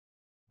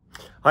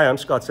Hi, I'm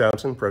Scott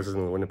Samson,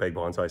 President of the Winnipeg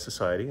Bonsai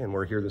Society, and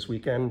we're here this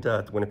weekend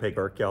at the Winnipeg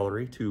Art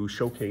Gallery to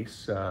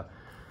showcase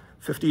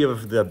 50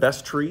 of the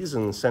best trees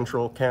in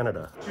central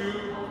Canada.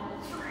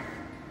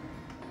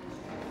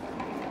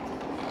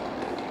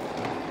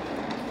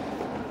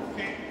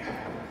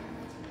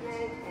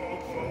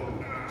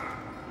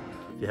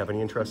 If you have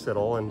any interest at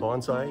all in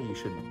bonsai, you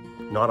should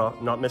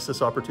not miss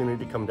this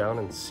opportunity to come down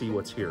and see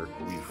what's here.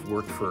 We've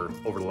worked for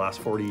over the last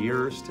 40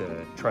 years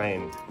to try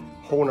and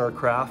hone our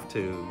craft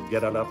to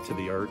get it up to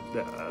the art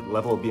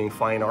level of being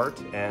fine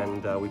art,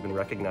 and we've been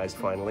recognized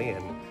finally,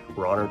 and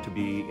we're honored to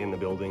be in the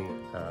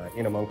building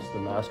in amongst the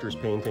masters'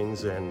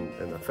 paintings and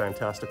the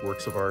fantastic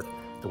works of art,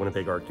 the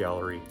Winnipeg Art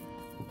Gallery.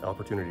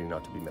 Opportunity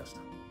not to be missed.